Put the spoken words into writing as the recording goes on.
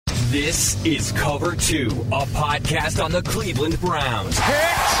This is Cover 2, a podcast on the Cleveland Browns.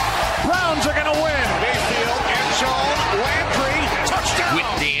 Hit! Browns are going to win. Mayfield, end zone, Landry, touchdown! With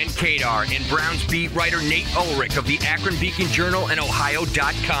Dan Kadar and Browns beat writer Nate Ulrich of the Akron Beacon Journal and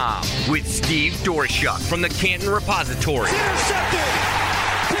Ohio.com. With Steve Dorshuk from the Canton Repository. It's intercepted!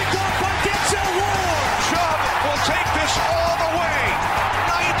 Picked off by Denzel Ward! Chubb will take this all the way.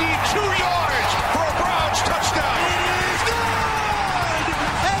 92 yards for a Browns touchdown. It is good!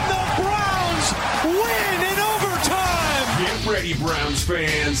 And the Browns win in overtime! Get ready, Browns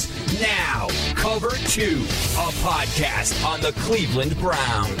fans. Now, Cover 2, a podcast on the Cleveland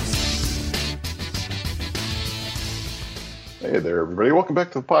Browns. Hey there, everybody. Welcome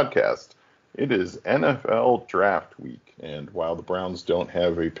back to the podcast. It is NFL Draft Week, and while the Browns don't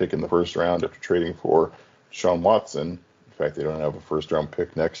have a pick in the first round after trading for Deshaun Watson, in fact, they don't have a first-round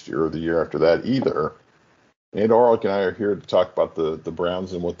pick next year or the year after that either, and Ulrich and I are here to talk about the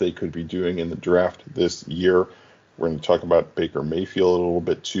Browns and what they could be doing in the draft this year. We're going to talk about Baker Mayfield a little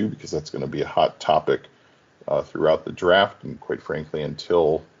bit, too, because that's going to be a hot topic throughout the draft, and quite frankly,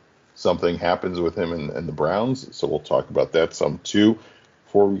 until something happens with him and the Browns. So we'll talk about that some, too.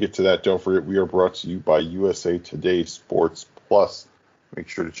 Before we get to that, don't forget we are brought to you by USA Today Sports Plus. Make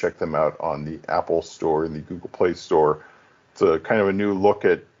sure to check them out on the Apple Store and the Google Play Store. It's a kind of a new look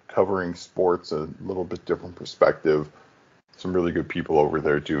at covering sports, a little bit different perspective. Some really good people over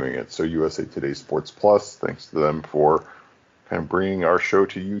there doing it. So USA Today Sports Plus, thanks to them for kind of bringing our show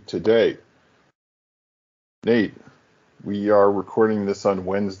to you today. Nate, we are recording this on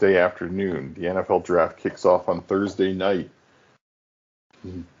Wednesday afternoon. The NFL draft kicks off on Thursday night,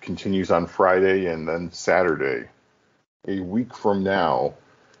 continues on Friday, and then Saturday. A week from now,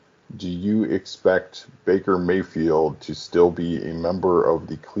 do you expect Baker Mayfield to still be a member of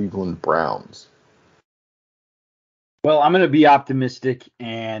the Cleveland Browns? Well, I'm going to be optimistic,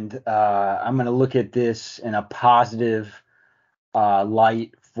 and I'm going to look at this in a positive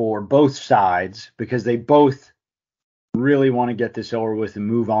light for both sides because they both really want to get this over with and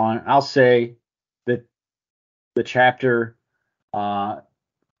move on. I'll say that the chapter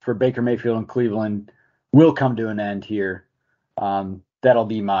for Baker Mayfield in Cleveland will come to an end here. That'll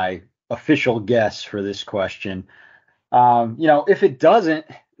be my official guess for this question. If it doesn't,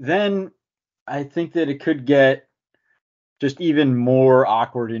 then I think that it could get just even more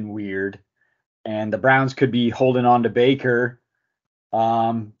awkward and weird. And the Browns could be holding on to Baker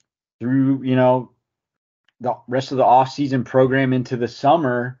through, the rest of the offseason program into the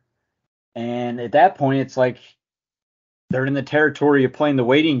summer. And at that point, it's like they're in the territory of playing the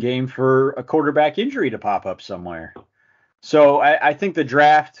waiting game for a quarterback injury to pop up somewhere. So I think the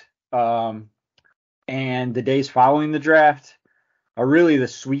draft and the days following the draft are really the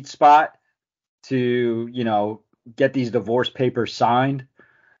sweet spot to, get these divorce papers signed.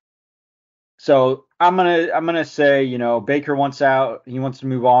 So I'm gonna say, Baker wants out. He wants to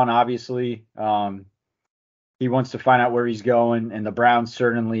move on, obviously. He wants to find out where he's going, and the Browns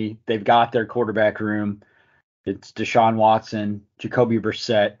certainly, they've got their quarterback room. It's Deshaun Watson, Jacoby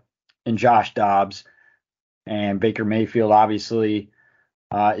Brissett, and Josh Dobbs. And Baker Mayfield obviously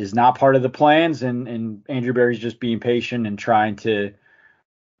is not part of the plans, and Andrew Berry's just being patient and trying to,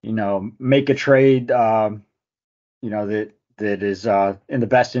 make a trade that is in the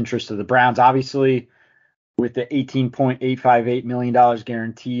best interest of the Browns. Obviously, with the $18.858 million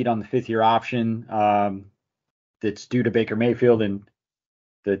guaranteed on the fifth-year option that's due to Baker Mayfield in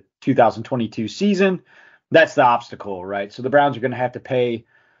the 2022 season, that's the obstacle, right? So the Browns are going to have to pay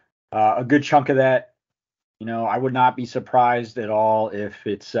a good chunk of that. I would not be surprised at all if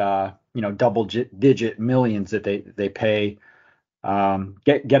it's double-digit millions that they pay.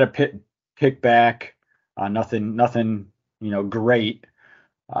 Get a pick back. Nothing great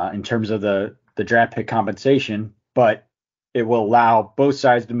in terms of the draft pick compensation, but it will allow both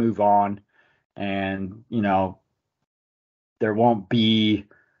sides to move on, and there won't be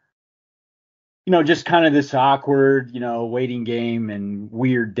just kind of this awkward waiting game and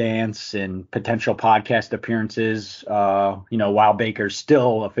weird dance and potential podcast appearances while Baker's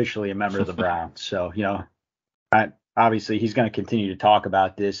still officially a member of the Browns. So obviously he's going to continue to talk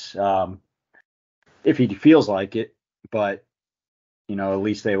about this if he feels like it, but at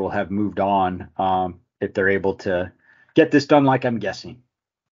least they will have moved on if they're able to get this done, like I'm guessing.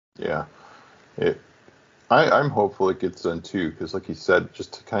 Yeah, I'm hopeful it gets done too, because like you said,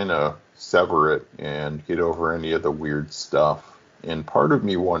 just to kind of sever it and get over any of the weird stuff. And part of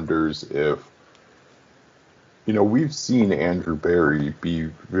me wonders if, we've seen Andrew Berry be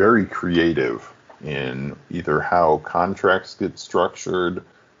very creative in either how contracts get structured,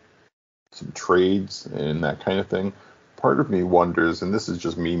 some trades and that kind of thing. part of me wonders, and this is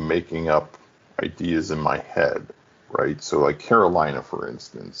just me making up ideas in my head, right? So like Carolina, for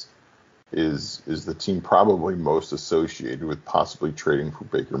instance, is the team probably most associated with possibly trading for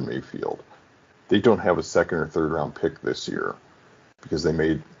Baker Mayfield. They don't have a second or third round pick this year because they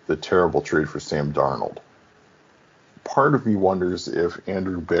made the terrible trade for Sam Darnold. Part of me wonders if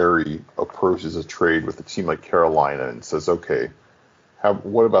Andrew Berry approaches a trade with a team like Carolina and says, okay,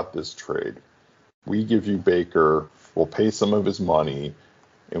 what about this trade? We give you Baker, we'll pay some of his money,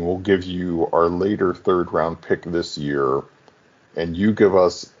 and we'll give you our later third round pick this year, and you give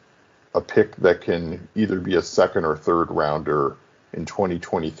us a pick that can either be a second or third rounder in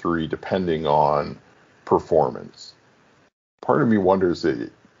 2023, depending on performance. Part of me wonders,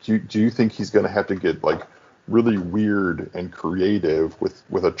 do you think he's going to have to get like really weird and creative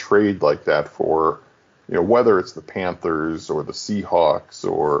with a trade like that for, whether it's the Panthers or the Seahawks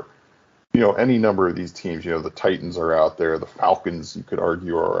or, any number of these teams, the Titans are out there, the Falcons, you could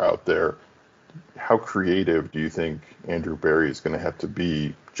argue, are out there. How creative do you think Andrew Berry is going to have to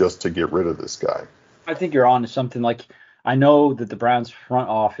be just to get rid of this guy? I think you're on to something. Like, I know that the Browns front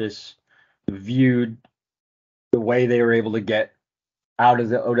office viewed the way they were able to get out of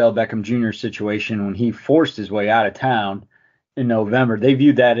the Odell Beckham Jr. situation when he forced his way out of town in November. They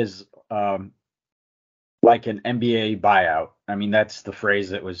viewed that as like an NBA buyout. I mean, that's the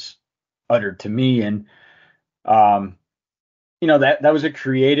phrase that was uttered to me. And, that was a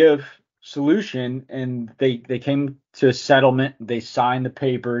creative solution, and they came to a settlement. They signed the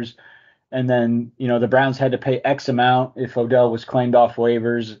papers, and then, the Browns had to pay X amount if Odell was claimed off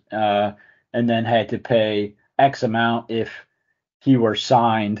waivers, and then had to pay X amount if he were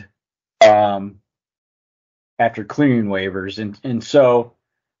signed after clearing waivers. And so,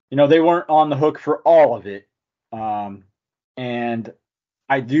 they weren't on the hook for all of it. And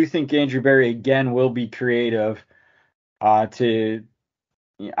I do think Andrew Berry, again, will be creative this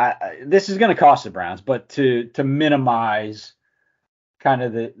is going to cost the Browns, but to minimize kind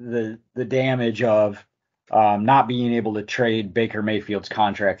of the damage of not being able to trade Baker Mayfield's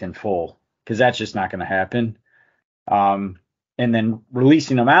contract in full, because that's just not going to happen. And then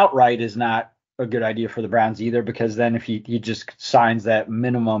releasing him outright is not a good idea for the Browns either, because then if he just signs that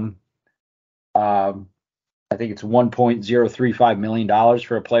minimum, I think it's $1.035 million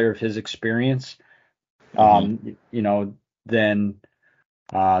for a player of his experience, then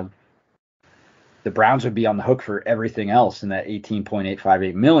the Browns would be on the hook for everything else in that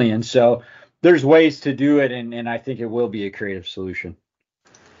 $18.858 million. So there's ways to do it, and I think it will be a creative solution.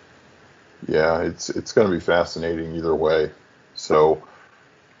 Yeah, it's going to be fascinating either way. So,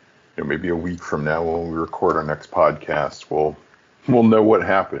 maybe a week from now when we record our next podcast, we'll know what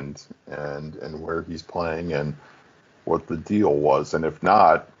happened and where he's playing and what the deal was. And if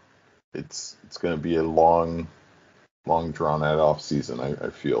not, it's going to be a long drawn out off season, I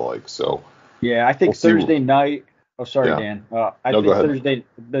feel like. So yeah, I think Thursday night. Oh, sorry, yeah. Dan. I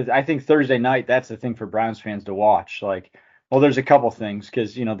think Thursday night, that's the thing for Browns fans to watch. Like, well, there's a couple things,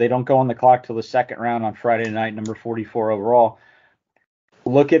 because they don't go on the clock till the second round on Friday night, number 44 overall.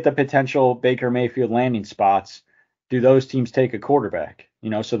 Look at the potential Baker Mayfield landing spots. Do those teams take a quarterback?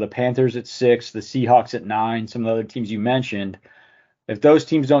 So the Panthers at 6, the Seahawks at 9, some of the other teams you mentioned. If those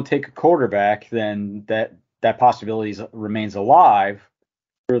teams don't take a quarterback, then that possibility remains alive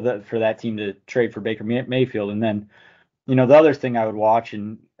for that team to trade for Baker Mayfield. And then, the other thing I would watch,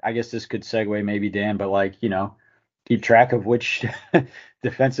 and I guess this could segue maybe, Dan, but keep track of which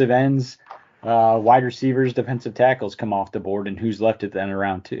defensive ends, wide receivers, defensive tackles come off the board, and who's left at the end of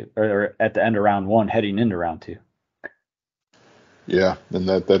round 2 or at the end of round 1 heading into round 2. Yeah, and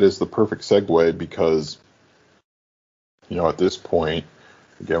that is the perfect segue, because at this point,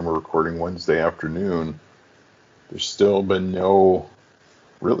 again, we're recording Wednesday afternoon. There's still been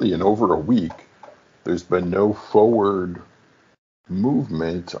in over a week, there's been no forward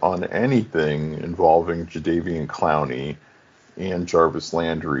movement on anything involving Jadeveon Clowney and Jarvis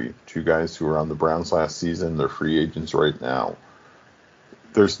Landry, two guys who were on the Browns last season. They're free agents right now.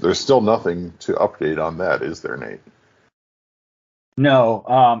 There's still nothing to update on that, is there, Nate?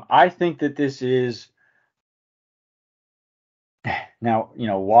 No, I think that this is now,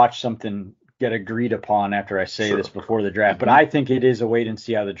 watch something get agreed upon after I say this before the draft, but I think it is a wait and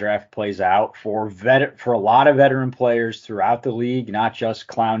see how the draft plays out for a lot of veteran players throughout the league, not just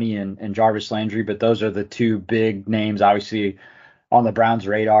Clowney and Jarvis Landry, but those are the two big names, obviously, on the Browns'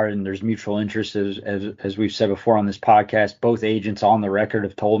 radar, and there's mutual interest, as we've said before on this podcast. Both agents on the record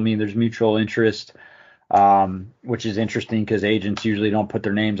have told me there's mutual interest, which is interesting because agents usually don't put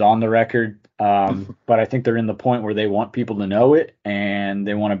their names on the record. But I think they're in the point where they want people to know it and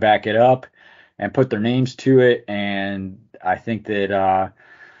they want to back it up. and put their names to it. And I think that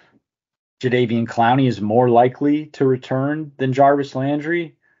Jadeveon Clowney is more likely to return than Jarvis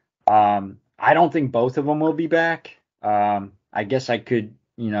Landry. I don't think both of them will be back. I guess I could,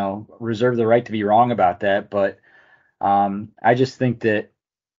 reserve the right to be wrong about that, but I just think that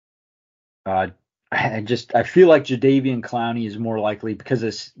I feel like Jadeveon Clowney is more likely because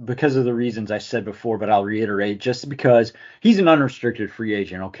of the reasons I said before, but I'll reiterate, just because he's an unrestricted free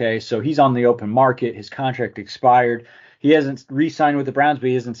agent, okay? So he's on the open market. His contract expired. He hasn't re-signed with the Browns, but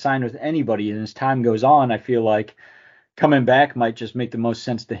he hasn't signed with anybody. And as time goes on, I feel like coming back might just make the most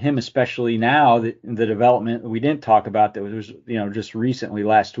sense to him, especially now that the development we didn't talk about that was, just recently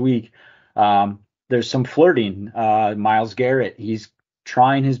last week. There's some flirting. Myles Garrett, he's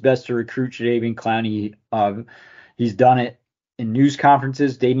trying his best to recruit Jadeveon Clowney. He's done it in news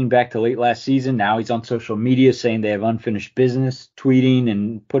conferences dating back to late last season. Now he's on social media saying they have unfinished business, tweeting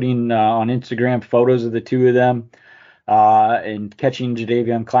and putting on Instagram photos of the two of them. And catching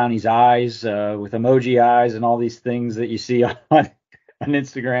Jadeveon Clowney's eyes with emoji eyes and all these things that you see on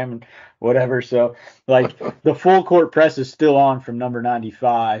Instagram and whatever. So, like, the full court press is still on from number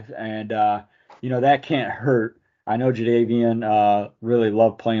 95, and that can't hurt. I know Jadeveon really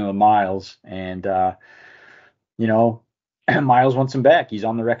loved playing with Myles, and Myles wants him back. He's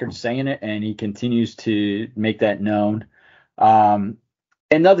on the record saying it, and he continues to make that known.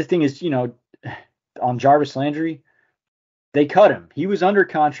 Another thing is, on Jarvis Landry, they cut him. He was under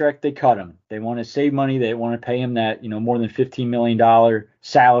contract. They cut him. They want to save money. They want to pay him that, more than $15 million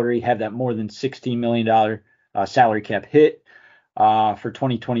salary, have that more than $16 million salary cap hit for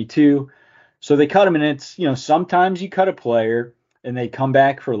 2022. So they cut him, and it's, sometimes you cut a player and they come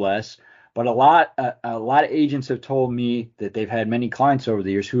back for less. But a lot of agents have told me that they've had many clients over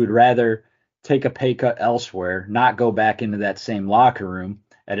the years who would rather take a pay cut elsewhere, not go back into that same locker room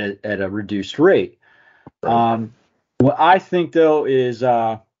at a reduced rate. What I think, though, is,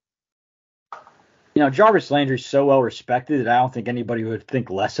 Jarvis Landry's so well respected that I don't think anybody would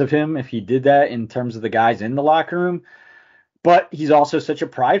think less of him if he did that in terms of the guys in the locker room. But he's also such a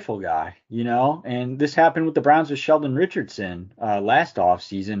prideful guy, and this happened with the Browns with Sheldon Richardson last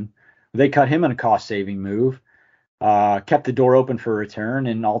offseason. They cut him in a cost-saving move, kept the door open for a return,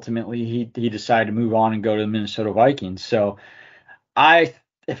 and ultimately he decided to move on and go to the Minnesota Vikings. So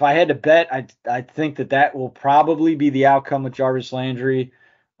if I had to bet, I think that will probably be the outcome with Jarvis Landry.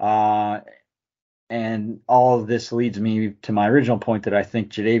 And all of this leads me to my original point that I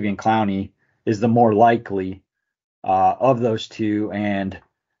think Jadeveon Clowney is the more likely of those two. And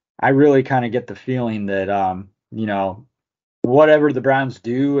I really kind of get the feeling that, whatever the Browns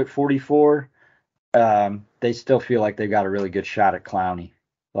do at 44, they still feel like they've got a really good shot at Clowney.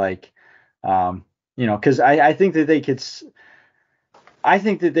 Because I think that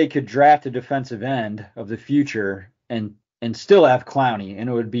they could draft a defensive end of the future and still have Clowney, and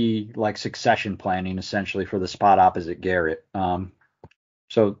it would be like succession planning essentially for the spot opposite Garrett.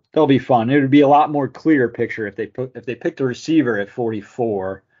 So they'll be fun. It would be a lot more clear picture if they picked a receiver at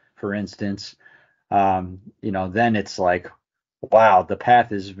 44, for instance. Then it's like, wow, the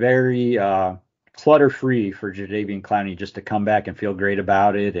path is very clutter free for Jadeveon Clowney just to come back and feel great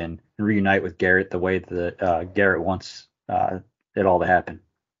about it and reunite with Garrett the way that Garrett wants it all to happen.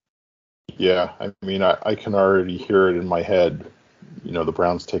 Yeah, I mean, I can already hear it in my head. The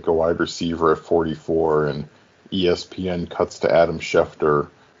Browns take a wide receiver at 44, and ESPN cuts to Adam Schefter,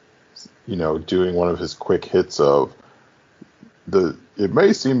 doing one of his quick hits of it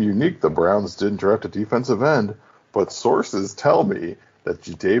may seem unique the Browns didn't draft a defensive end, but sources tell me that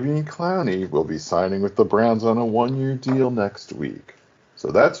Jadeveon Clowney will be signing with the Browns on a 1-year deal next week.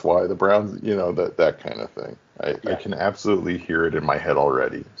 So that's why the Browns, that kind of thing. I can absolutely hear it in my head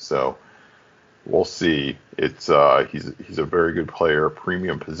already. So we'll see. It's he's a very good player,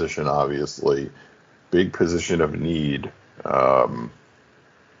 premium position, obviously, big position of need.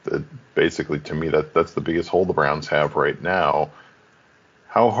 Basically, to me, that's the biggest hole the Browns have right now.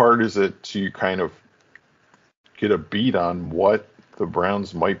 How hard is it to kind of get a beat on what the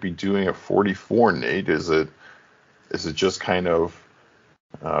Browns might be doing at 44, Nate? Is it just kind of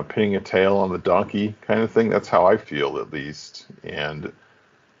pinning a tail on the donkey kind of thing? That's how I feel, at least. And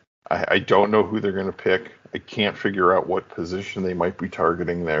I don't know who they're going to pick. I can't figure out what position they might be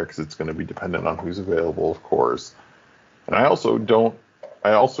targeting there because it's going to be dependent on who's available, of course. And I also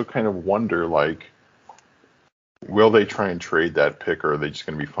kind of wonder, will they try and trade that pick, or are they just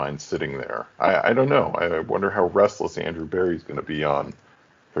going to be fine sitting there? I don't know. I wonder how restless Andrew Berry's going to be on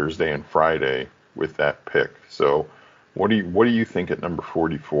Thursday and Friday with that pick. So what do you think at number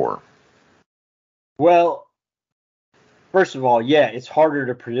 44? Well, First of all, yeah, it's harder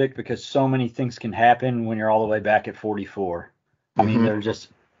to predict because so many things can happen when you're all the way back at 44. I mean,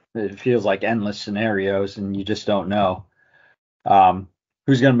 it feels like endless scenarios, and you just don't know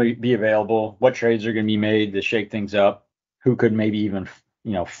who's going to be available, what trades are going to be made to shake things up, who could maybe even,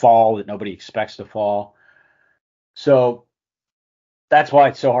 fall that nobody expects to fall. So that's why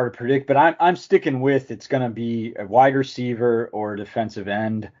it's so hard to predict. But I'm sticking with it's going to be a wide receiver or a defensive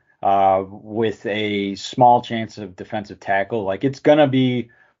end. With a small chance of defensive tackle. Like it's going to be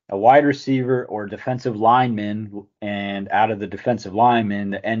a wide receiver or defensive lineman, and out of the defensive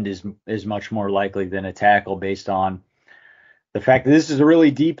lineman, the end is much more likely than a tackle based on the fact that this is a really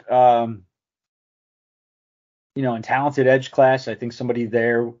deep, and talented edge class. I think somebody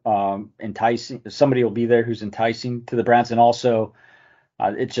there somebody will be there who's enticing to the Browns, and also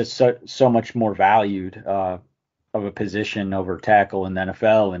it's just so much more valued. Of a position over tackle in the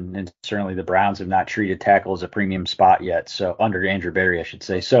NFL, and certainly the Browns have not treated tackle as a premium spot yet. So under Andrew Berry, I should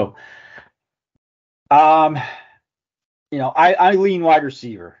say. So, I lean wide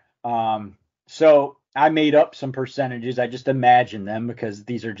receiver. So I made up some percentages. I just imagined them because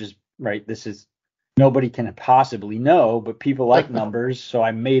these are just right. This is nobody can possibly know, but people like numbers. So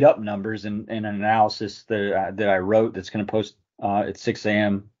I made up numbers in an analysis that I wrote that's going to post at 6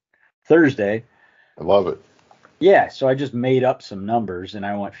 a.m. Thursday. I love it. Yeah, so I just made up some numbers, and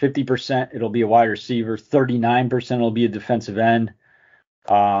I went 50% it'll be a wide receiver, 39% it'll be a defensive end,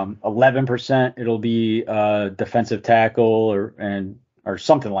 11% it'll be a defensive tackle or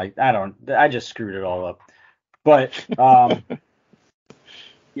something like that. I just screwed it all up. But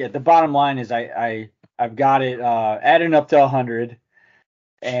yeah, the bottom line is I've got it adding up to 100,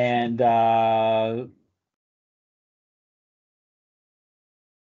 and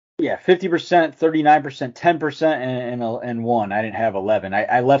yeah, 50%, 39%, 10%, and 1. I didn't have 11.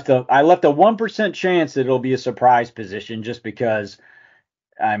 I left a 1% chance that it'll be a surprise position just because,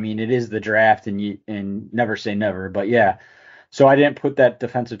 I mean, it is the draft and never say never. But yeah, so I didn't put that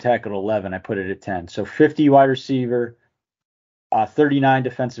defensive tackle at 11. I put it at 10. So 50 wide receiver, 39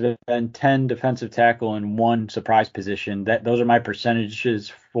 defensive end, 10 defensive tackle, and 1 surprise position. Those are my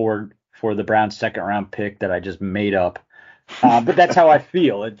percentages for the Browns' second round pick that I just made up. But that's how I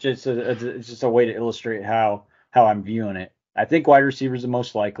feel. It's just a way to illustrate how I'm viewing it. I think wide receiver is the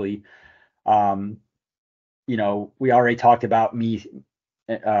most likely. We already talked about me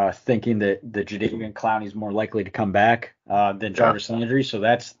thinking that Jadeveon Clowney is more likely to come back than Jarvis Landry, so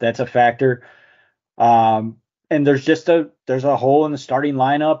that's a factor. And there's a hole in the starting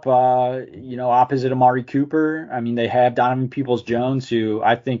lineup. Opposite Amari Cooper. I mean, they have Donovan Peoples-Jones, who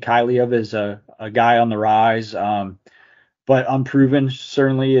I think highly of as a guy on the rise. But unproven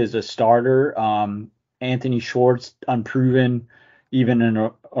certainly is a starter. Anthony Schwartz, unproven even in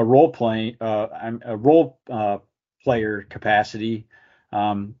a role player capacity.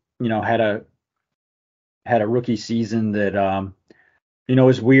 Had a rookie season that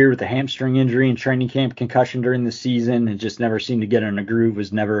was weird with the hamstring injury and training camp concussion during the season, and just never seemed to get in a groove.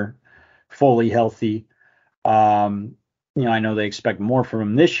 Was never fully healthy. I know they expect more from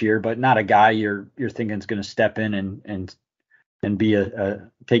him this year, but not a guy you're thinking is going to step in and be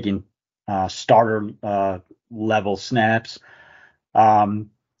taking starter level snaps.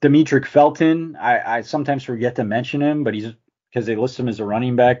 Demetric Felton, I sometimes forget to mention him, but he's because they list him as a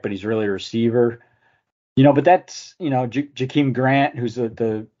running back, but he's really a receiver. But that's Jakeem Grant, who's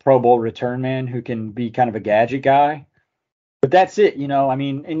the Pro Bowl return man, who can be kind of a gadget guy. But that's it,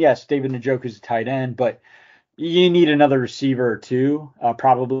 and yes, David Ojabo is a tight end, but you need another receiver or two,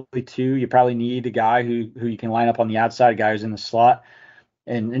 probably two. You probably need a guy who you can line up on the outside, a guy who's in the slot.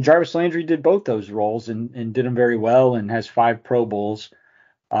 And Jarvis Landry did both those roles and did them very well and has 5 Pro Bowls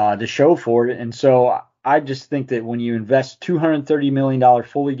to show for it. And so I just think that when you invest $230 million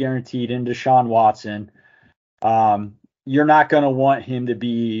fully guaranteed into Deshaun Watson, you're not going to want him to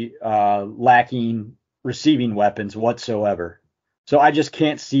be lacking receiving weapons whatsoever. So I just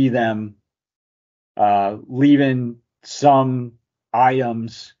can't see them leaving some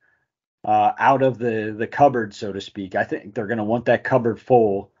items out of the cupboard, so to speak. I think they're going to want that cupboard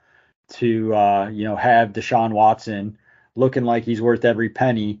full to have Deshaun Watson looking like he's worth every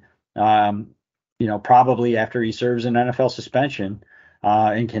penny. Probably after he serves an NFL suspension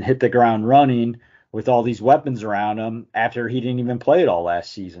and can hit the ground running with all these weapons around him after he didn't even play it all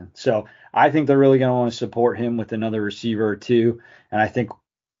last season. So I think they're really going to want to support him with another receiver or two, and I think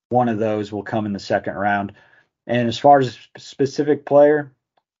one of those will come in the second round. And as far as a specific player,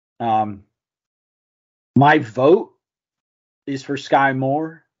 my vote is for Sky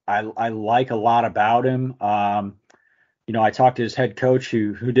Moore. I like a lot about him. I talked to his head coach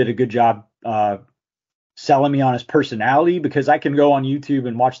who did a good job selling me on his personality, because I can go on YouTube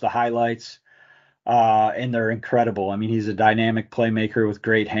and watch the highlights, and they're incredible. I mean, he's a dynamic playmaker with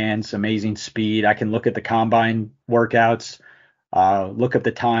great hands, amazing speed. I can look at the combine workouts, look up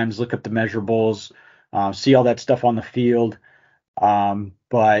the times, look up the measurables, see all that stuff on the field.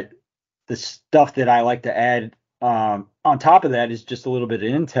 But the stuff that I like to add on top of that is just a little bit of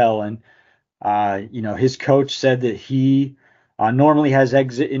intel. And his coach said that he normally has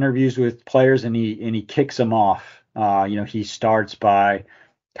exit interviews with players, and he kicks them off. He starts by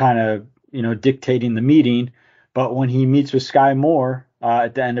kind of dictating the meeting, but when he meets with Sky Moore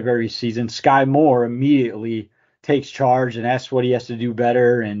at the end of every season, Sky Moore immediately takes charge and asks what he has to do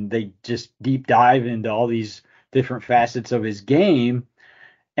better, and they just deep dive into all these different facets of his game.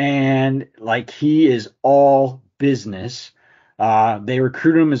 And like, he is all business. They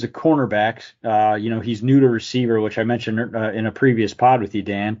recruited him as a cornerback. He's new to receiver, which I mentioned in a previous pod with you,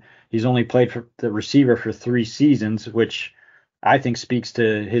 Dan. He's only played for the receiver for 3 seasons, which I think speaks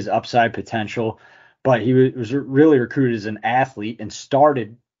to his upside potential. But he was really recruited as an athlete and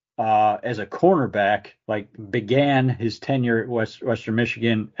started as a cornerback, like began his tenure at Western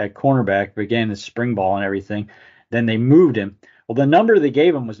Michigan at cornerback, began his spring ball and everything. Then they moved him. Well, the number they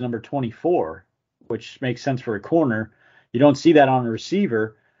gave him was number 24, which makes sense for a corner. You don't see that on a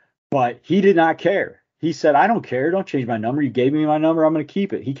receiver, but he did not care. He said, I don't care. Don't change my number. You gave me my number. I'm going to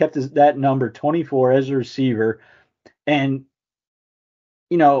keep it. He kept that number 24 as a receiver. And,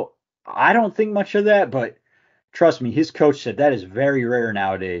 I don't think much of that, but trust me, his coach said that is very rare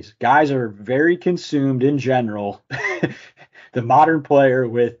nowadays. Guys are very consumed in general. The modern player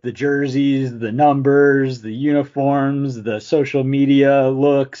with the jerseys, the numbers, the uniforms, the social media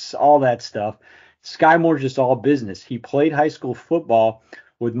looks, all that stuff. Sky Moore's just all business. He played high school football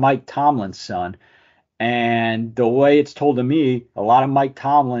with Mike Tomlin's son. And the way it's told to me, a lot of Mike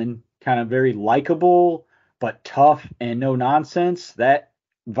Tomlin, kind of very likable, but tough and no nonsense. That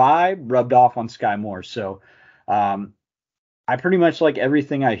vibe rubbed off on Sky Moore. So I pretty much like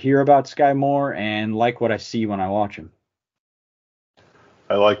everything I hear about Sky Moore and like what I see when I watch him.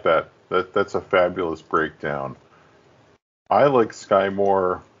 I like that. That's a fabulous breakdown. I like Sky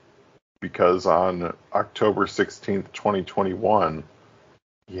Moore because on October 16th, 2021,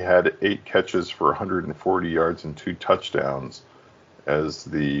 he had 8 catches for 140 yards and 2 touchdowns as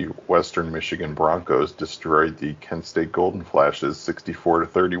the Western Michigan Broncos destroyed the Kent State Golden Flashes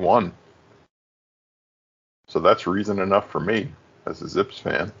 64-31. So that's reason enough for me as a Zips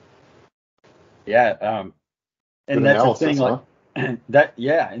fan. Yeah, and that's the thing, like, and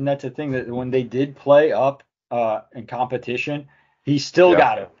that's the thing, that when they did play up in competition, he still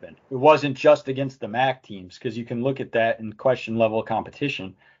got open. It wasn't just against the MAC teams, because you can look at that and question level of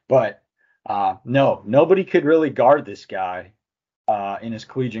competition. But no, nobody could really guard this guy in his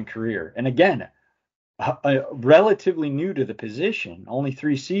collegiate career. And again, relatively new to the position, only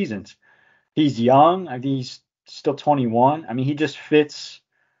 3 seasons. He's young. I think he's still 21. I mean, he just fits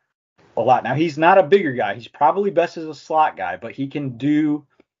a lot. Now, he's not a bigger guy. He's probably best as a slot guy, but he can do,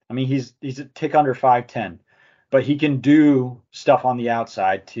 I mean, he's a tick under 5'10", but he can do stuff on the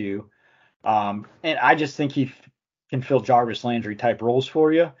outside too. And I just think he can fill Jarvis Landry type roles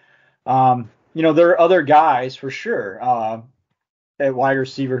for you. There are other guys for sure at wide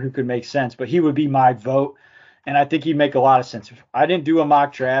receiver who could make sense, but he would be my vote. And I think he'd make a lot of sense. I didn't do a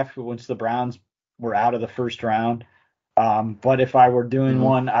mock draft once the Browns were out of the first round. But if I were doing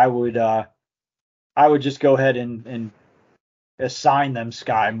one, I would just go ahead and assign them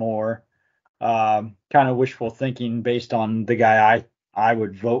Sky Moore. Kind of wishful thinking based on the guy I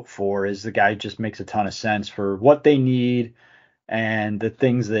would vote for, is the guy who just makes a ton of sense for what they need and the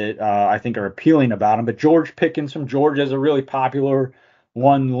things that I think are appealing about him. But George Pickens from Georgia is a really popular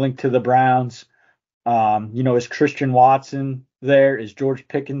one linked to the Browns. Is Christian Watson there? Is George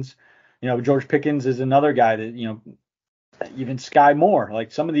Pickens? George Pickens is another guy that, even Sky Moore,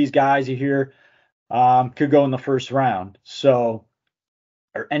 like some of these guys you hear could go in the first round. So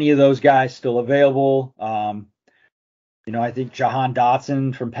are any of those guys still available? I think Jahan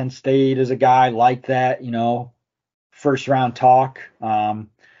Dotson from Penn State is a guy like that, first round talk.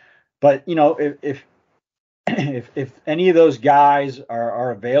 But if any of those guys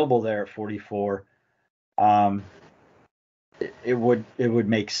are available there at 44, it would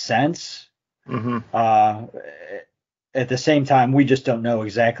make sense. Mm-hmm. At the same time, we just don't know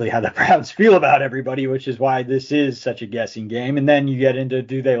exactly how the Browns feel about everybody, which is why this is such a guessing game. And then you get into,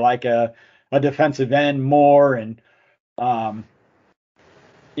 do they like a defensive end more? And I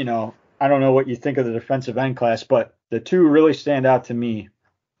don't know what you think of the defensive end class, but the two really stand out to me.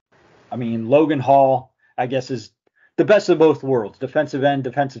 I mean, Logan Hall, I guess, is the best of both worlds, defensive end,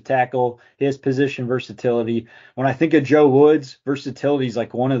 defensive tackle, his position versatility. When I think of Joe Woods, versatility is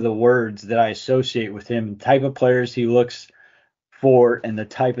like one of the words that I associate with him, the type of players he looks for and the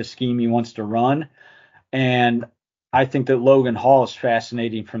type of scheme he wants to run. And I think that Logan Hall is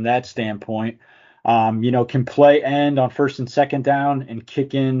fascinating from that standpoint. Can play end on first and second down and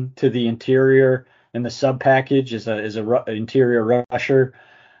kick in to the interior and the sub package as a interior rusher.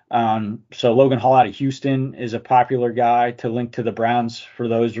 So Logan Hall out of Houston is a popular guy to link to the Browns for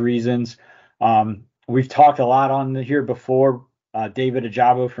those reasons. We've talked a lot on here before. David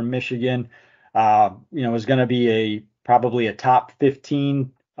Ojabo from Michigan, is going to be probably a top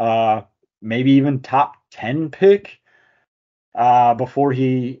 15, maybe even top 10 pick before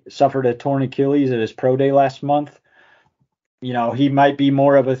he suffered a torn Achilles at his pro day last month. He might be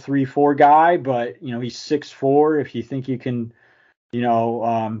more of a 3-4 guy, but he's 6'4". If you think you can,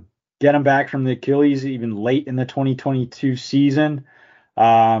 get him back from the Achilles even late in the 2022 season,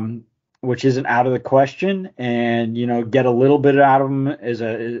 which isn't out of the question, and get a little bit out of him as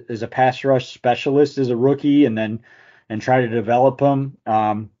a pass rush specialist as a rookie, and try to develop him.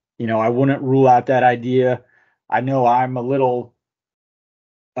 I wouldn't rule out that idea. I know I'm a little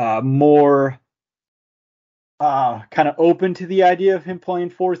more kind of open to the idea of him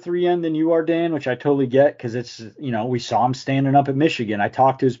playing 4-3 than you are, Dan, which I totally get, because it's, we saw him standing up at Michigan. I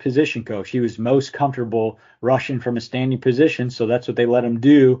talked to his position coach. He was most comfortable rushing from a standing position, so that's what they let him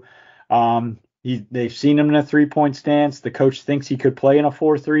do. They've seen him in a 3-point stance. The coach thinks he could play in a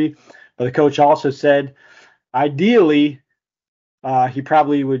 4-3, but the coach also said ideally he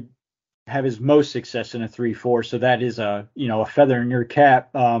probably would have his most success in a 3-4. So that is a feather in your cap.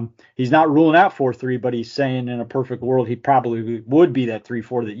 He's not ruling out 4-3, but he's saying in a perfect world, he probably would be that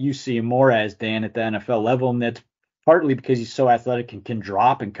 3-4 that you see him more as, Dan, at the NFL level. And that's partly because he's so athletic and can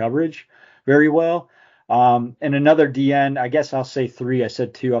drop in coverage very well. And another DN, I guess I'll say 3. I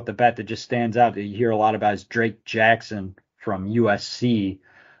said 2 off the bat that just stands out that you hear a lot about is Drake Jackson from USC,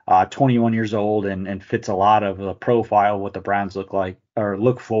 21 years old and fits a lot of the profile of what the Browns look like or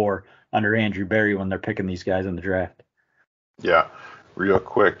look for under Andrew Berry when they're picking these guys in the draft. Yeah, real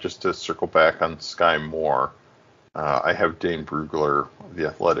quick, just to circle back on Sky Moore. I have Dane Brugler, The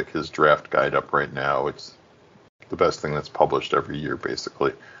Athletic, his draft guide up right now. It's the best thing that's published every year,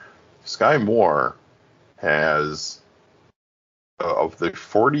 basically. Sky Moore has, of the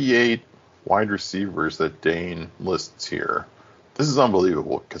 48 wide receivers that Dane lists here, this is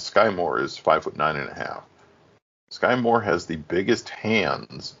unbelievable because Sky Moore is 5'9.5". Sky Moore has the biggest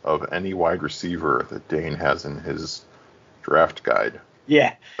hands of any wide receiver that Dane has in his draft guide.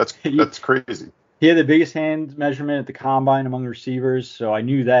 Yeah. That's crazy. He had the biggest hand measurement at the combine among receivers, so I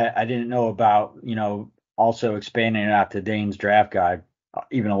knew that. I didn't know about, also expanding it out to Dane's draft guide,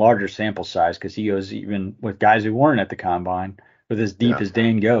 even a larger sample size, because he goes even with guys who weren't at the combine with as deep as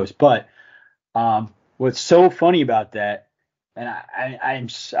Dane goes. But what's so funny about that,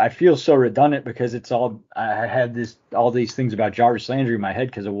 and I feel so redundant because it's all I had all these things about Jarvis Landry in my head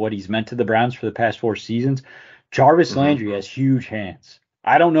because of what he's meant to the Browns for the past 4 seasons. Jarvis Landry has huge hands.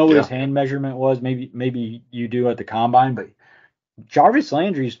 I don't know what his hand measurement was. Maybe you do at the combine, but Jarvis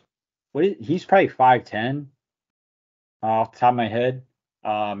Landry's he's probably 5'10" off the top of my head,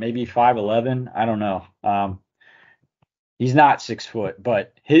 maybe 5'11". I don't know. He's not 6 foot,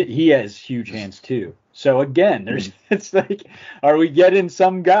 but he has huge hands too. So again, it's like, are we getting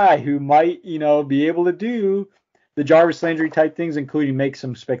some guy who might, be able to do the Jarvis Landry type things, including make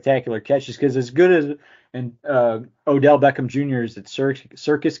some spectacular catches? Because as good as Odell Beckham Jr. is at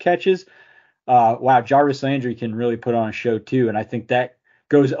circus catches, wow, Jarvis Landry can really put on a show too. And I think that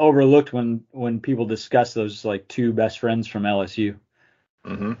goes overlooked when people discuss those like 2 best friends from LSU.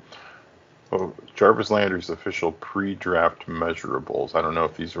 Mm-hmm. Well, Jarvis Landry's official pre-draft measurables. I don't know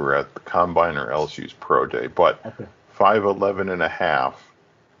if these were at the Combine or LSU's Pro Day, but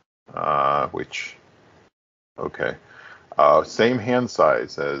 5'11.5", which, okay. Same hand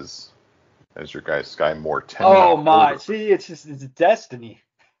size as your guy Sky Moore. 10. Oh my! See, it's destiny.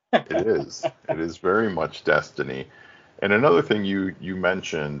 It is. It is very much destiny. And another thing you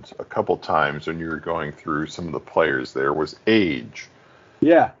mentioned a couple times when you were going through some of the players there was age.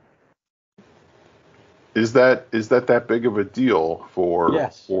 Yeah. Is that big of a deal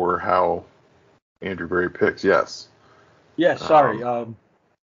for how Andrew Berry picks? Yes. Yes. Sorry. Go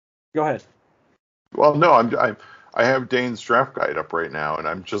ahead. Well, no, I have Dane's draft guide up right now,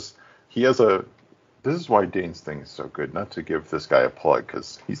 and he has a This is why Dane's thing is so good. Not to give this guy a plug,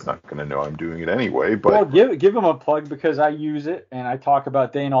 because he's not going to know I'm doing it anyway. But well, give him a plug because I use it and I talk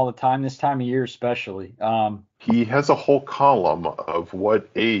about Dane all the time. This time of year, especially. He has a whole column of what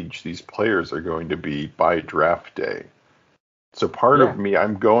age these players are going to be by draft day. So part of me,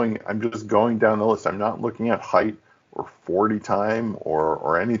 I'm just going down the list. I'm not looking at height or 40 time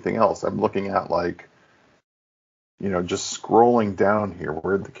or anything else. I'm looking at just scrolling down here.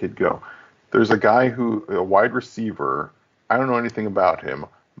 Where'd the kid go? There's a guy a wide receiver. I don't know anything about him.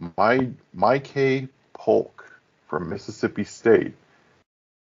 Mike Polk from Mississippi State.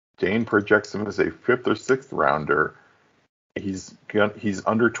 Dane projects him as a 5th or 6th rounder. He's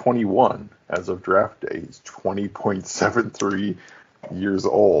under 21 as of draft day. He's 20.73 years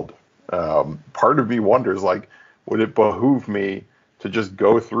old. Part of me wonders, would it behoove me to just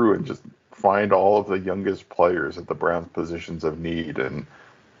go through and just find all of the youngest players at the Browns positions of need and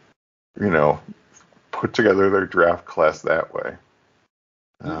put together their draft class that way?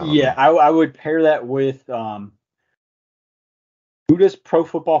 I would pair that with who does Pro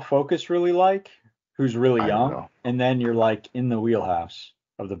Football Focus really like? Who's really young? And then you're in the wheelhouse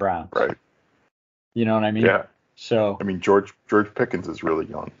of the Browns. Right. You know what I mean? Yeah. So George Pickens is really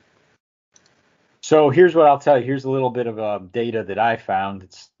young. So here's what I'll tell you. Here's a little bit of data that I found.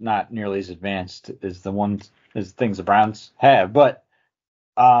 It's not nearly as advanced as things the Browns have, but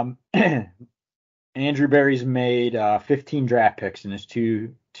Andrew Berry's made 15 draft picks in his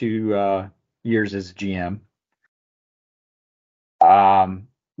two years as GM.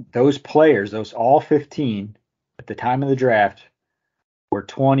 Those players, all 15 at the time of the draft, were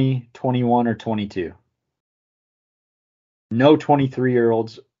 20, 21, or 22. No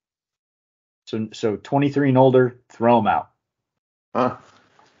 23-year-olds. So 23 and older, throw them out. Huh.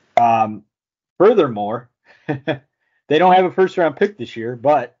 Furthermore, they don't have a first-round pick this year,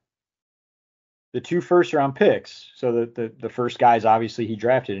 but the 2 first-round picks, so the first guys obviously he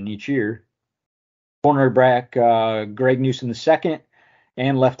drafted in each year, cornerback Greg Newsome II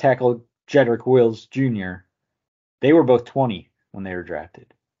and left tackle Jedrick Wills Jr., they were both 20 when they were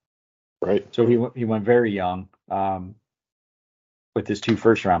drafted. Right. So he went very young with his 2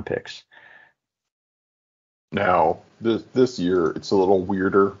 first-round picks. Now, this year, it's a little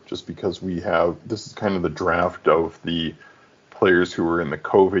weirder just because this is kind of the draft of the players who were in the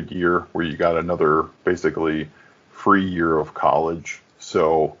COVID year where you got another basically free year of college.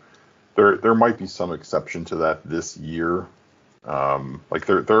 So there might be some exception to that this year.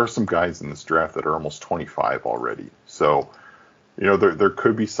 There are some guys in this draft that are almost 25 already. So, there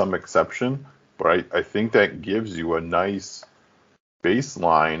could be some exception, but I think that gives you a nice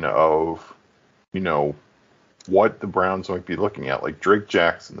baseline of, what the Browns might be looking at. Like Drake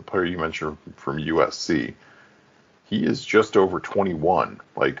Jackson, the player you mentioned from USC, he is just over 21,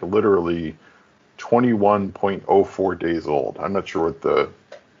 literally 21.04 days old. I'm not sure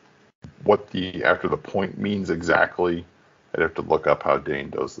what the after the point means exactly. I'd have to look up how Dane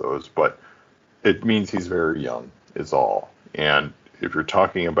does those, but it means he's very young is all. And if you're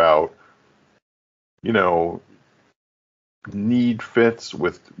talking about, need fits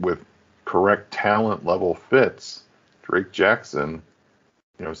with correct talent level fits, Drake Jackson,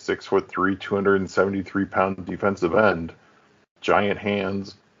 6'3", 273-pound defensive end, giant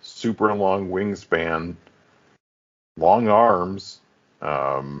hands, super long wingspan, long arms,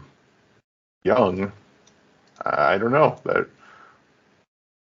 young. I don't know. That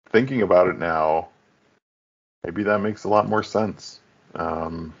thinking about it now, maybe that makes a lot more sense.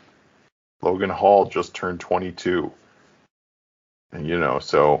 Logan Hall just turned 22, and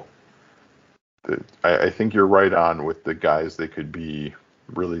so I think you're right on with the guys they could be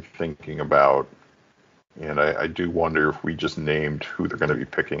really thinking about. And I do wonder if we just named who they're going to be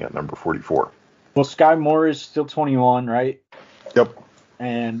picking at number 44. Well, Sky Moore is still 21, right? Yep.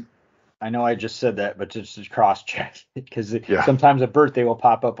 And I know I just said that, but just to cross-check, because sometimes a birthday will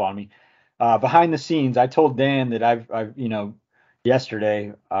pop up on me. Behind the scenes, I told Dan that I've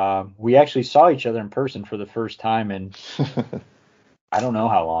yesterday, we actually saw each other in person for the first time in I don't know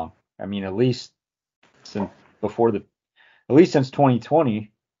how long. I mean, at least since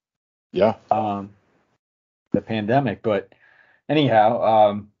 2020. Yeah. The pandemic. But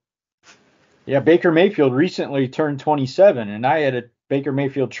anyhow, Baker Mayfield recently turned 27, and I had a Baker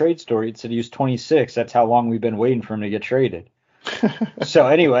Mayfield trade story. It said he was 26. That's how long we've been waiting for him to get traded. So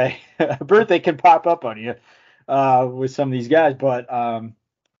anyway, a birthday can pop up on you with some of these guys. But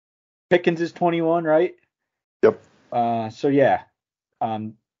Pickens is 21, right? Yep.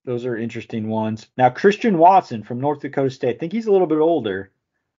 Those are interesting ones. Now, Christian Watson from North Dakota State. I think he's a little bit older.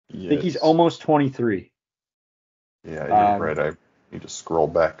 Yes. I think he's almost 23. Yeah, you're right. I need to scroll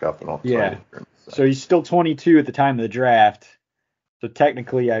back up and I'll tell you here in a So he's still 22 at the time of the draft. So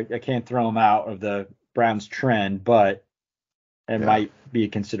technically, I can't throw him out of the Browns trend, but it might be a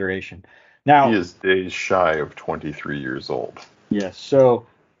consideration. Now, he is days shy of 23 years old. Yes. So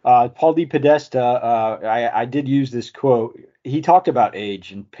Paul DePodesta, I did use this quote. He talked about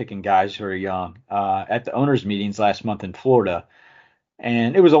age and picking guys who are young at the owners' meetings last month in Florida.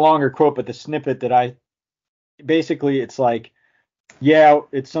 And it was a longer quote, but the snippet that basically it's like, yeah,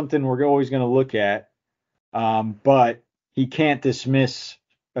 it's something we're always going to look at, but he can't dismiss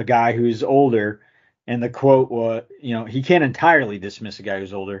a guy who's older. And the quote was, he can't entirely dismiss a guy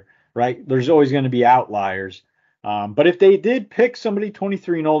who's older, right? There's always going to be outliers. But if they did pick somebody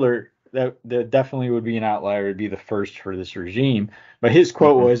 23 and older, that definitely would be an outlier. It would be the first for this regime. But his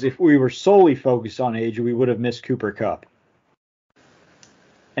quote was, if we were solely focused on age, we would have missed Cooper Kupp.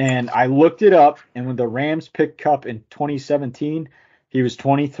 And I looked it up, and when the Rams picked Kupp in 2017, he was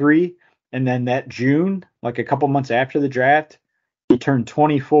 23. And then that June, like a couple months after the draft, he turned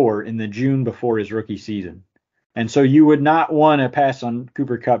 24 in the June before his rookie season. And so you would not want to pass on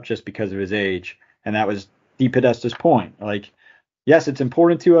Cooper Kupp just because of his age. And that was DePodesta's point. Like, yes, it's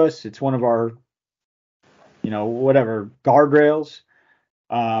important to us. It's one of our, whatever, guardrails.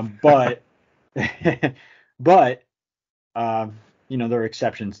 But there are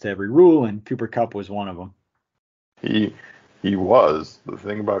exceptions to every rule, and Cooper Kupp was one of them. He was. The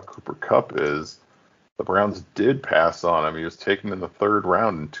thing about Cooper Kupp is the Browns did pass on him. He was taken in the third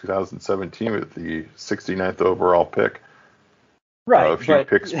round in 2017 with the 69th overall pick. Right. A few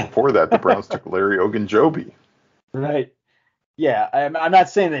picks before that, the Browns took Larry Ogunjobi. Right. Yeah, I'm not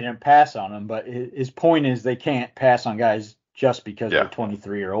saying they didn't pass on him, but his point is they can't pass on guys just because they're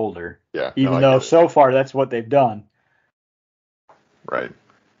 23 or older. Yeah. Even though so far that's what they've done. Right.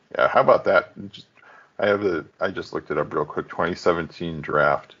 Yeah. How about that? I just looked it up real quick. 2017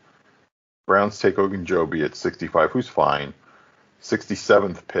 draft. Browns take Ogunjobi at 65, who's fine.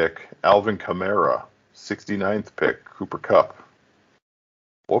 67th pick, Alvin Kamara. 69th pick, Cooper Kupp.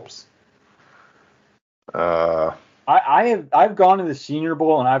 Whoops. I've gone to the Senior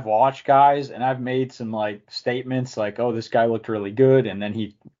Bowl and I've watched guys and I've made some statements like, oh, this guy looked really good, and then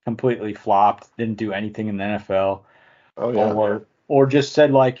he completely flopped, didn't do anything in the NFL. Oh yeah. Or just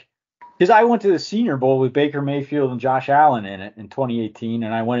said because I went to the Senior Bowl with Baker Mayfield and Josh Allen in it in 2018,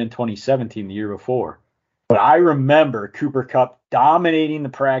 and I went in 2017 the year before. But I remember Cooper Kupp dominating the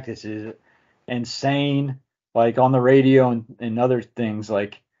practices and saying, on the radio and other things,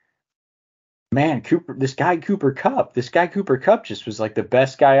 man, this guy Cooper Kupp just was the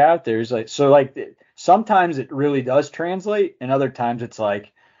best guy out there. It's sometimes it really does translate, and other times it's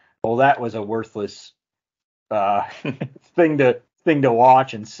well, that was a worthless thing to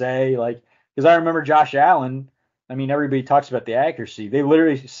watch and say, because I remember Josh Allen. I mean, everybody talks about the accuracy. They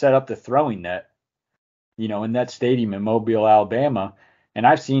literally set up the throwing net, in that stadium in Mobile, Alabama, and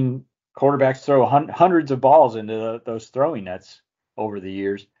I've seen quarterbacks throw hundreds of balls into those throwing nets over the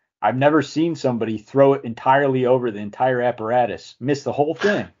years. I've never seen somebody throw it entirely over the entire apparatus, miss the whole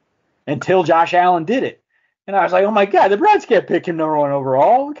thing, until Josh Allen did it. And I was like, oh my God, the Browns can't pick him number one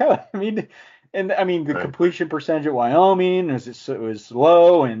overall. The completion percentage at Wyoming was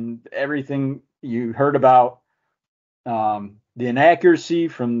low, and everything you heard about the inaccuracy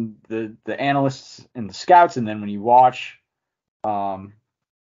from the analysts and the scouts, and then when you watch,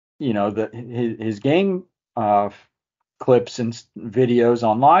 his game clips and videos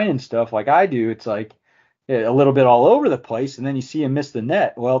online and stuff like I do, it's a little bit all over the place, and then you see him miss the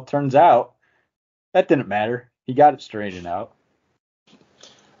net. Well, it turns out that didn't matter. He got it straightened out.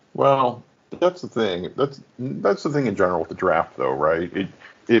 Well, that's the thing. That's the thing in general with the draft, though, right?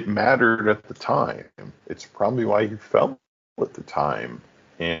 It mattered at the time. It's probably why he fell at the time,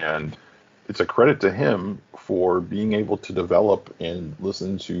 and it's a credit to him for being able to develop and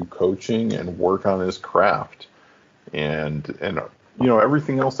listen to coaching and work on his craft, and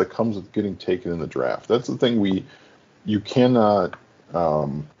everything else that comes with getting taken in the draft. That's the thing you cannot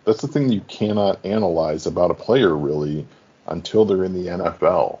analyze about a player really until they're in the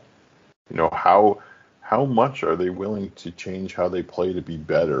NFL. How much are they willing to change how they play to be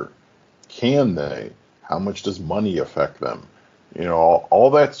better? Can they? How much does money affect them? All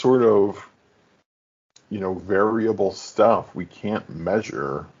that sort of, variable stuff we can't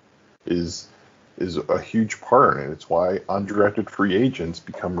measure is a huge part in it. It's why undrafted free agents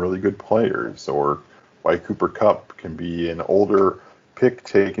become really good players, or why Cooper Kupp can be an older pick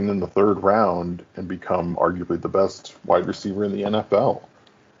taken in the third round and become arguably the best wide receiver in the NFL.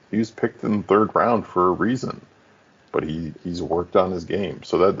 He was picked in the third round for a reason, but he's worked on his game.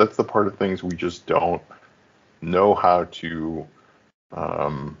 So that's the part of things we just don't know how to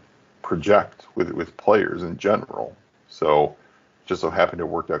project with players in general. So just so happened to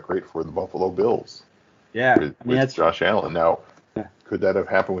work out great for the Buffalo Bills. Yeah, with Josh Allen. Now, yeah. Could that have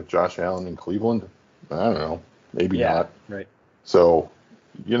happened with Josh Allen in Cleveland? I don't know. Maybe not. Right. So,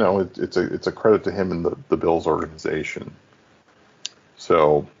 it's a credit to him and the Bills organization.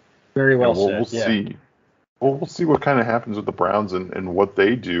 So very well said. We'll see. We'll see what kind of happens with the Browns and what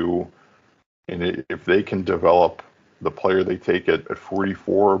they do, and if they can develop the player they take at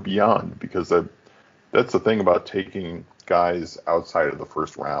 44 or beyond, because that's the thing about taking guys outside of the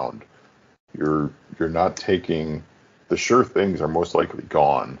first round. You're not taking the sure things are most likely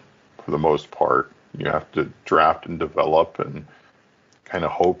gone for the most part. You have to draft and develop and kind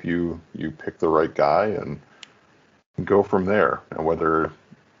of hope you pick the right guy and go from there. And whether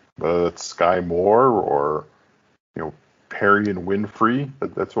it's Sky Moore or Perry and Winfrey,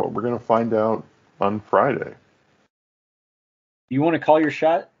 that's what we're going to find out on Friday. You want to call your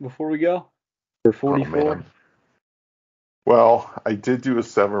shot before we go for 44? Well, I did do a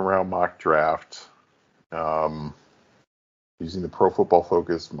 7-round mock draft using the Pro Football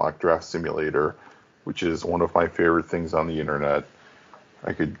Focus mock draft simulator, which is one of my favorite things on the internet.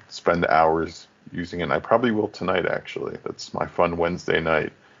 I could spend hours using it, and I probably will tonight, actually. That's my fun Wednesday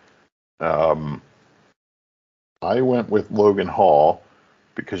night. I went with Logan Hall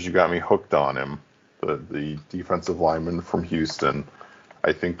because you got me hooked on him, the defensive lineman from Houston.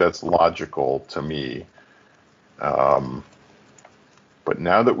 I think that's logical to me. But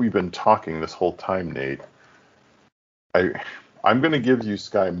now that we've been talking this whole time, Nate, I'm going to give you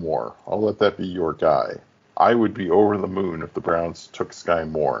Sky Moore. I'll let that be your guy. I would be over the moon if the Browns took Sky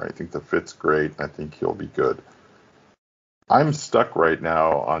Moore. I think the fit's great. I think he'll be good. I'm stuck right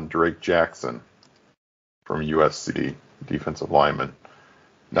now on Drake Jackson from USC, defensive lineman.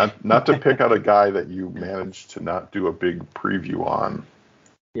 Not to pick out a guy that you managed to not do a big preview on.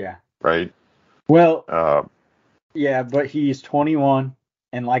 Yeah. Right? Well, yeah, but he's 21,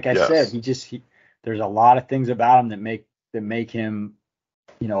 and like I said, there's a lot of things about him that make him,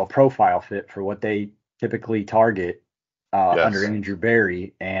 a profile fit for what they typically target under Andrew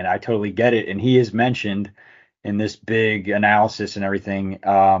Berry, and I totally get it. And he is mentioned in this big analysis and everything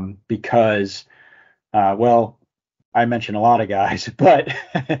because, I mentioned a lot of guys, but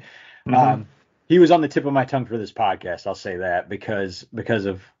he was on the tip of my tongue for this podcast. I'll say that because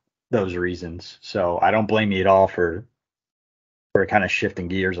of those reasons. So I don't blame you at all for kind of shifting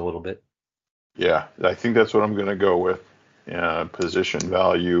gears a little bit. Yeah, I think that's what I'm going to go with. Position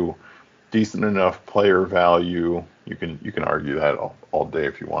value, decent enough player value. You can argue that all day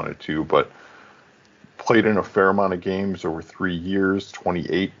if you wanted to, but played in a fair amount of games over 3 years,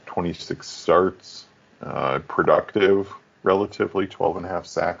 26 starts, productive relatively, 12.5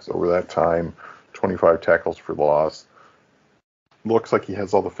 sacks over that time, 25 tackles for loss. Looks like he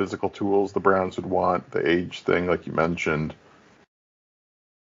has all the physical tools the Browns would want, the age thing like you mentioned.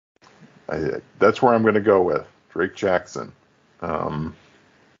 That's where I'm going to go with Drake Jackson. Do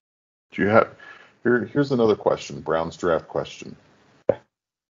you have here's another question, Browns draft question.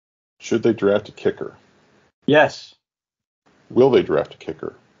 Should they draft a kicker? Yes. Will they draft a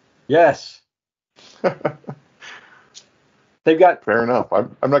kicker? Yes. They've got fair enough.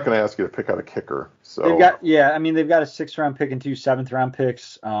 I'm not going to ask you to pick out a kicker. So they've got a 6th-round pick and 2 7th-round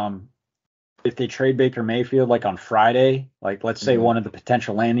picks. If they trade Baker Mayfield like on Friday, like let's say one of the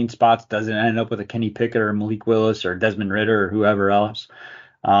potential landing spots doesn't end up with a Kenny Pickett or Malik Willis or Desmond Ridder or whoever else,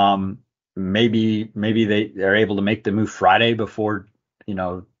 maybe they're able to make the move Friday before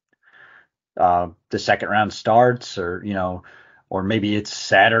the 2nd round starts, or maybe it's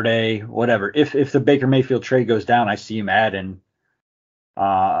Saturday, whatever. If the Baker Mayfield trade goes down, I see him adding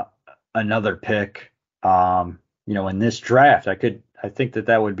another pick, in this draft. I think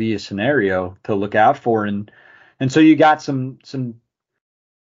that would be a scenario to look out for. And so you got some,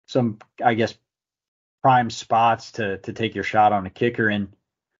 I guess, prime spots to take your shot on a kicker. And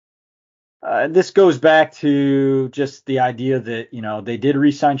this goes back to just the idea that, they did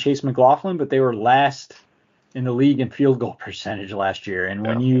re-sign Chase McLaughlin, but they were last in the league in field goal percentage last year. And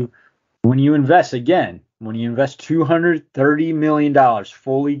when you invest $230 million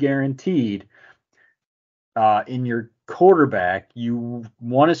fully guaranteed in your quarterback, you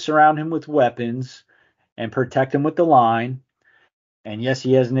want to surround him with weapons and protect him with the line. And yes,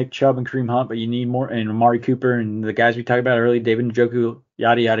 he has Nick Chubb and Kareem Hunt, but you need more, and Amari Cooper and the guys we talked about earlier, David Ojabo,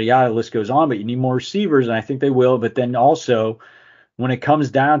 yada, yada, yada, the list goes on, but you need more receivers, and I think they will. But then also, when it comes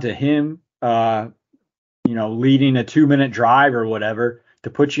down to him, leading a 2-minute drive or whatever to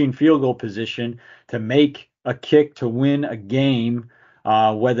put you in field goal position to make a kick to win a game,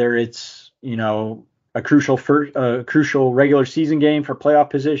 whether it's, a crucial regular season game for playoff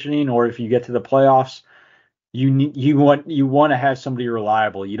positioning, or if you get to the playoffs, you want to have somebody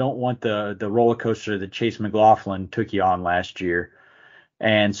reliable. You don't want the roller coaster that Chase McLaughlin took you on last year.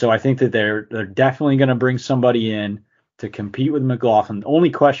 And so I think that they're definitely going to bring somebody in to compete with McLaughlin. The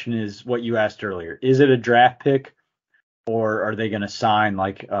only question is what you asked earlier: is it a draft pick, or are they going to sign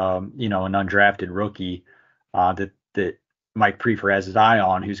like an undrafted rookie that Mike Prefer has his eye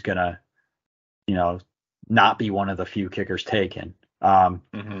on, who's going to not be one of the few kickers taken?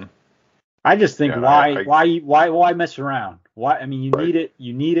 I just think why mess around? Why? I mean,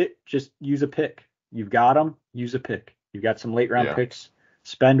 you need it. Just use a pick. You've got them. Use a pick. You've got some late round picks.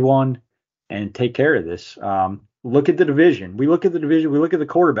 Spend one and take care of this. Look at the division. We look at the division. We look at the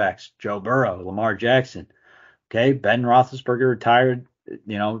quarterbacks: Joe Burrow, Lamar Jackson. Okay, Ben Roethlisberger retired.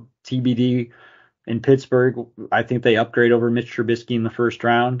 TBD in Pittsburgh. I think they upgrade over Mitch Trubisky in the first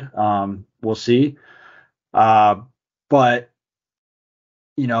round. We'll see. But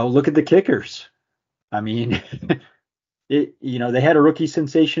look at the kickers. I mean, they had a rookie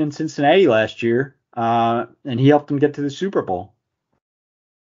sensation in Cincinnati last year, and he helped them get to the Super Bowl.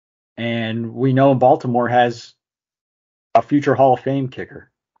 And we know Baltimore has a future Hall of Fame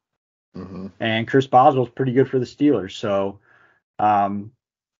kicker. And Chris Boswell's pretty good for the Steelers. So,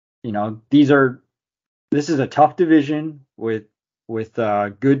 this is a tough division with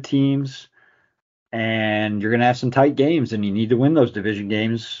good teams, and you're going to have some tight games, and you need to win those division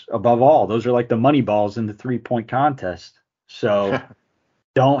games above all. Those are like the money balls in the 3-point contest. So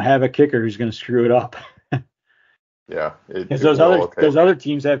don't have a kicker who's going to screw it up. Yeah. Because those other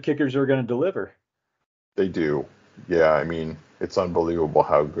teams have kickers who are going to deliver. They do. Yeah, I mean, it's unbelievable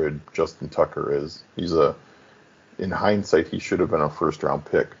how good Justin Tucker is. In hindsight, he should have been a first-round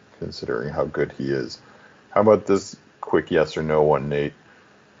pick, considering how good he is. How about this quick yes or no one, Nate?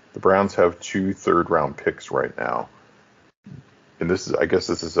 The Browns have 2 third-round picks right now. And I'm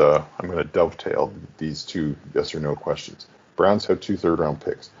going to dovetail these 2 yes or no questions. Browns have 2 third-round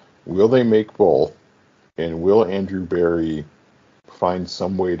picks. Will they make both? And will Andrew Berry find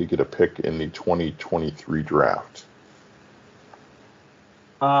some way to get a pick in the 2023 draft?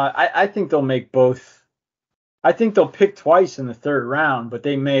 I think they'll make both. I think they'll pick twice in the third round, but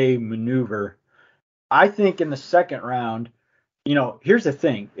they may maneuver. I think in the second round, here's the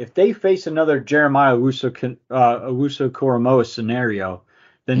thing. If they face another Jeremiah Owusu-Koramoah scenario,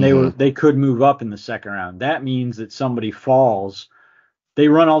 then they could move up in the second round. That means that somebody falls. They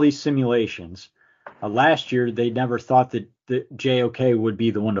run all these simulations. Last year, they never thought that JOK would be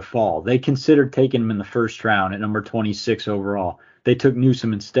the one to fall. They considered taking him in the first round at number 26 overall. They took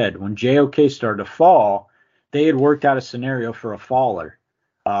Newsome instead. When JOK started to fall, they had worked out a scenario for a faller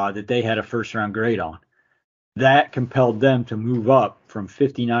that they had a first-round grade on. That compelled them to move up from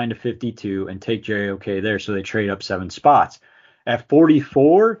 59 to 52 and take JOK there, so they trade up 7 spots. At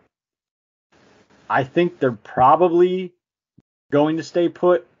 44, I think they're probably going to stay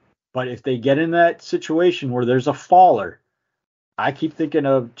put, but if they get in that situation where there's a faller, I keep thinking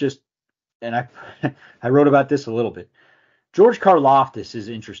of I wrote about this a little bit. George Karlaftis is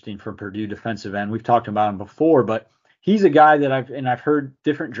interesting from Purdue defensive end. We've talked about him before, but he's a guy that I've heard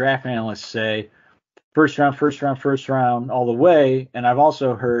different draft analysts say first round all the way. And I've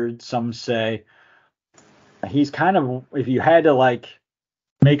also heard some say he's kind of, if you had to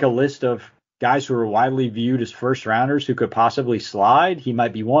make a list of guys who are widely viewed as first rounders who could possibly slide, he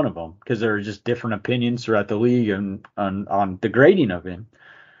might be one of them, because there are just different opinions throughout the league and on the grading of him.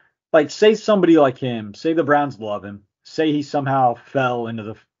 Say somebody like him, say the Browns love him, say he somehow fell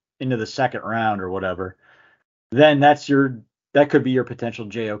into the second round or whatever, then that could be your potential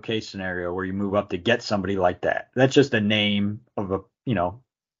JOK scenario where you move up to get somebody like that. That's just a name of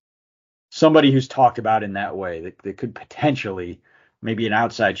somebody who's talked about in that way that could potentially, maybe an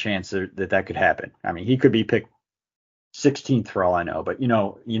outside chance that could happen. I mean, he could be picked 16th for all I know, but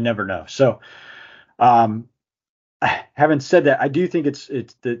you never know. So, having said that, I do think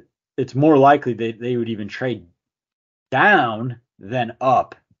it's more likely they would even trade down than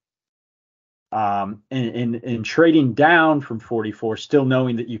up. And trading down from 44, still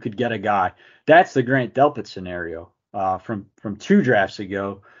knowing that you could get a guy. That's the Grant Delpit scenario from 2 drafts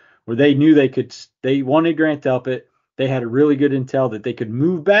ago, where they knew they wanted Grant Delpit. They had a really good intel that they could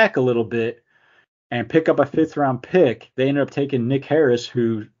move back a little bit and pick up a 5th round pick. They ended up taking Nick Harris,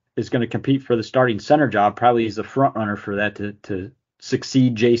 who is going to compete for the starting center job. Probably he's the front runner for that to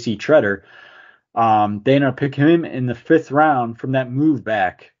succeed J.C. Treader. They ended up picking him in the 5th round from that move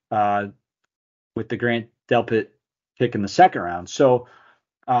back with the Grant Delpit pick in the 2nd round. So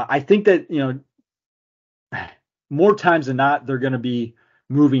I think that, more times than not, they're going to be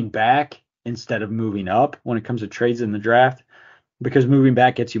moving back instead of moving up when it comes to trades in the draft, because moving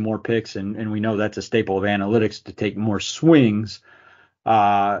back gets you more picks, and we know that's a staple of analytics to take more swings.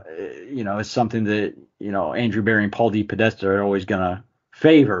 Is something that, Andrew Berry and Paul D. Podesta are always going to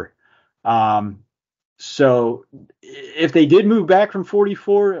favor. So if they did move back from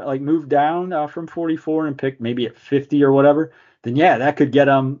 44, like move down from 44 and pick maybe at 50 or whatever, then yeah, that could get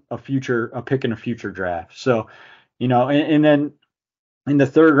them a pick in a future draft. So, and then in the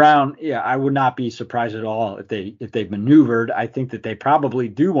third round, yeah, I would not be surprised at all if they maneuvered. I think that they probably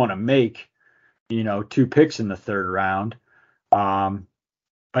do want to make, 2 picks in the third round.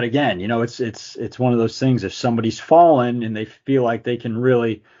 But again, it's one of those things. If somebody's fallen and they feel like they can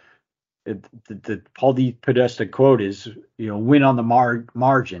really, the Paul D. Podesta quote is, win on the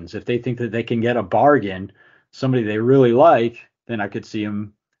margins. If they think that they can get a bargain, somebody they really like, then I could see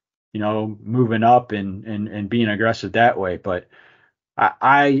them, moving up and being aggressive that way. But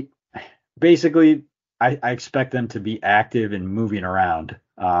I expect them to be active and moving around,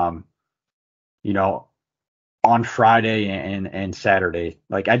 on Friday and Saturday.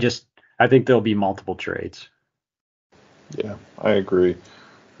 Like, I think there'll be multiple trades. Yeah, I agree.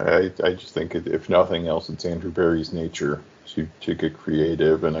 I just think if nothing else, it's Andrew Berry's nature to get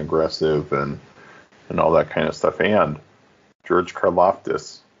creative and aggressive and all that kind of stuff. And George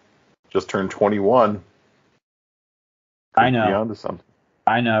Karlaftis just turned 21. I know. Beyond something.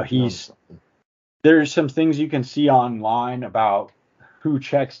 I know. There's some things you can see online about who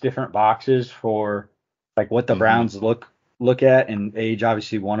checks different boxes for like what the Browns look at, and age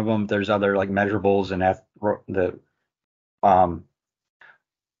obviously one of them. There's other like measurables and the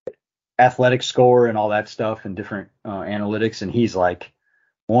athletic score and all that stuff and different analytics, and he's like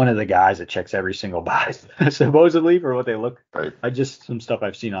one of the guys that checks every single box supposedly for what they look. Right. Just some stuff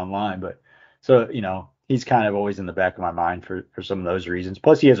I've seen online, but so he's kind of always in the back of my mind for some of those reasons.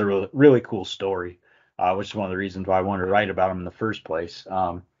 Plus he has a really, really cool story, which is one of the reasons why I wanted to write about him in the first place.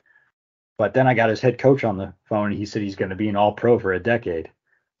 But then I got his head coach on the phone, and he said he's going to be an all-pro for a decade,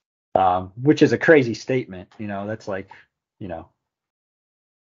 which is a crazy statement. That's like,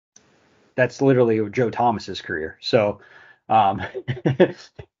 that's literally Joe Thomas's career. So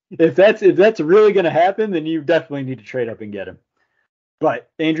if that's really going to happen, then you definitely need to trade up and get him. But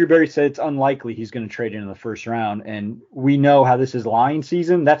Andrew Berry said it's unlikely he's going to trade in the first round, and we know how this is lying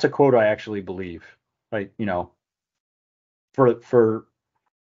season. That's a quote I actually believe. Like, for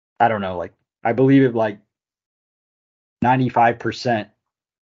I don't know, like I believe it like 95%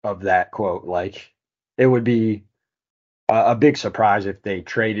 of that quote. Like, it would be a big surprise if they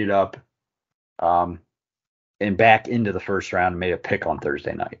traded up and back into the first round and made a pick on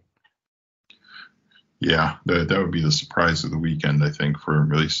Thursday night. Yeah, that would be the surprise of the weekend, I think, for at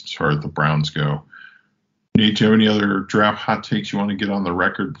least as far as the Browns go. Nate, do you have any other draft hot takes you want to get on the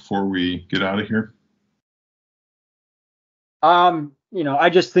record before we get out of here? I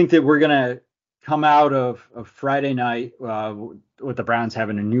just think that we're going to come out of Friday night with the Browns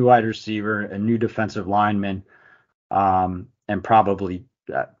having a new wide receiver, a new defensive lineman, and probably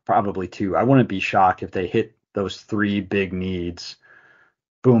 2. I wouldn't be shocked if they hit those 3 big needs,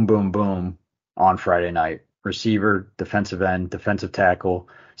 boom, boom, boom, on Friday night. Receiver, defensive end, defensive tackle.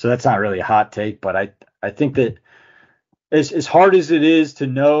 So that's not really a hot take, but I think that as hard as it is to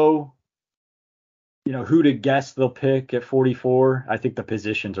know, who to guess they'll pick at 44, I think the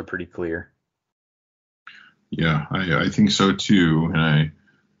positions are pretty clear. Yeah, I think so too. And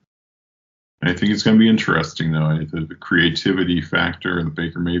I think it's going to be interesting, though. The creativity factor, the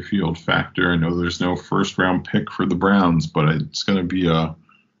Baker Mayfield factor. I know there's no first round pick for the Browns, but it's going to be a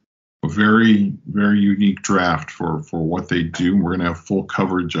very, very unique draft for what they do. We're going to have full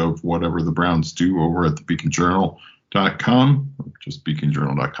coverage of whatever the Browns do over at the beaconjournal.com, just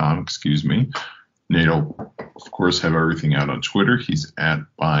beaconjournal.com, excuse me. Nate will, of course, have everything out on Twitter. He's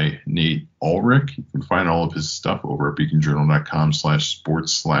by Nate Ulrich. You can find all of his stuff over at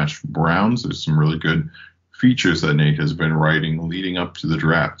beaconjournal.com/sports/Browns. There's some really good features that Nate has been writing leading up to the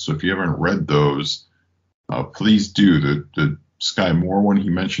draft. So if you haven't read those, please do. The Sky Moore one he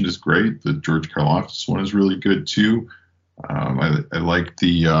mentioned is great. The George Karlaftis one is really good too. I like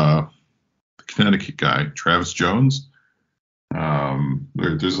the Connecticut guy, Travis Jones.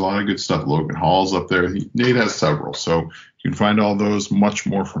 There's a lot of good stuff. Logan Hall's up there. Nate has several. So you can find all those, much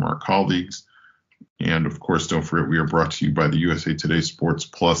more from our colleagues. And, of course, don't forget we are brought to you by the USA Today Sports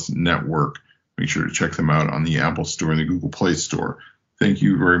Plus Network. Make sure to check them out on the Apple Store and the Google Play Store. Thank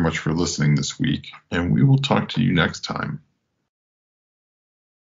you very much for listening this week, and we will talk to you next time.